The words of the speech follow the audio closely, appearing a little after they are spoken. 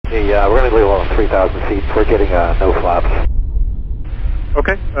Yeah, we're going to leave along 3,000 feet. We're getting no flaps.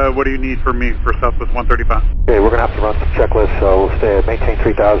 Okay, what do you need from me for Southwest 135? Okay, we're going to have to run some checklists, so we'll stay, maintain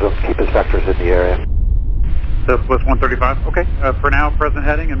 3,000, keep his vectors in the area. Southwest 135, okay. For now, present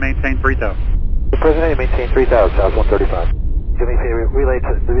heading and maintain 3,000. The present heading, maintain 3,000, South 135. Do me a favor, relay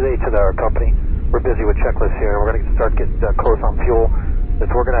to our company. We're busy with checklists here. We're going to start getting close on fuel. If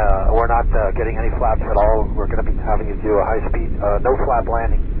we're not getting any flaps at all, we're going to be having you do a high-speed, no flap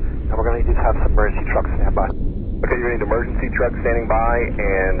landing, and we're going to need to have some emergency trucks stand by. Okay, you're going to need emergency trucks standing by,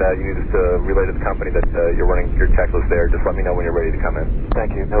 and you need us to relay to the company that you're running your checklist there. Just let me know when you're ready to come in.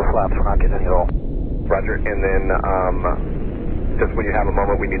 Thank you. No flaps. We're not getting any at all. Roger. And then just when you have a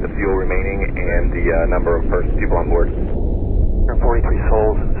moment, we need the fuel remaining and the number of people on board. 143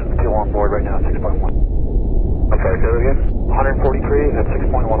 souls and fuel on board right now, 6.1. I'm sorry, say that again? 143 at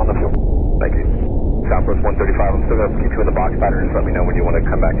 6.1 on the fuel. Thank you. Southwest 135, I'm still going to keep you in the box pattern. Just let me know when you want to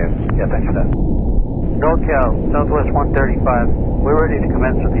come back in. Yeah, thanks for that. NorCal, Southwest 135. We're ready to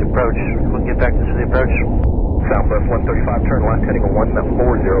commence with the approach. We'll get back to the approach. Southwest 135, turn left, heading 140,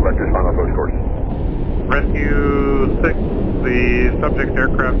 vectors final approach course. Rescue 6, the subject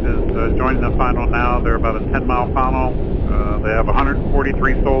aircraft is joining the final now. They're about a 10-mile final. They have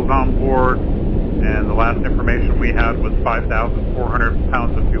 143 souls on board, and the last information we had was 5,400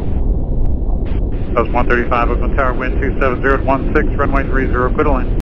 pounds of fuel. That was 135, Oakland Tower, wind 270 at 16, runway 30, clear to land.